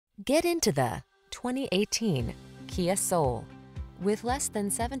Get into the 2018 Kia Soul. With less than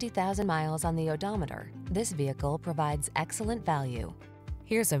 70,000 miles on the odometer, this vehicle provides excellent value.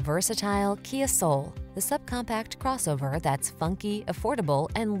 Here's a versatile Kia Soul, the subcompact crossover that's funky, affordable,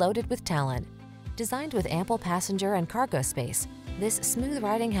 and loaded with talent. Designed with ample passenger and cargo space, this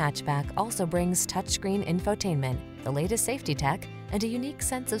smooth-riding hatchback also brings touchscreen infotainment, the latest safety tech, and a unique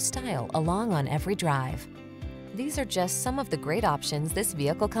sense of style along on every drive. These are just some of the great options this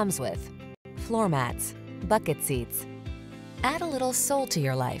vehicle comes with: floor mats, bucket seats. Add a little soul to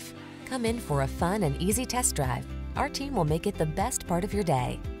your life. Come in for a fun and easy test drive. Our team will make it the best part of your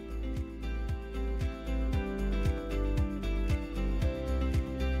day.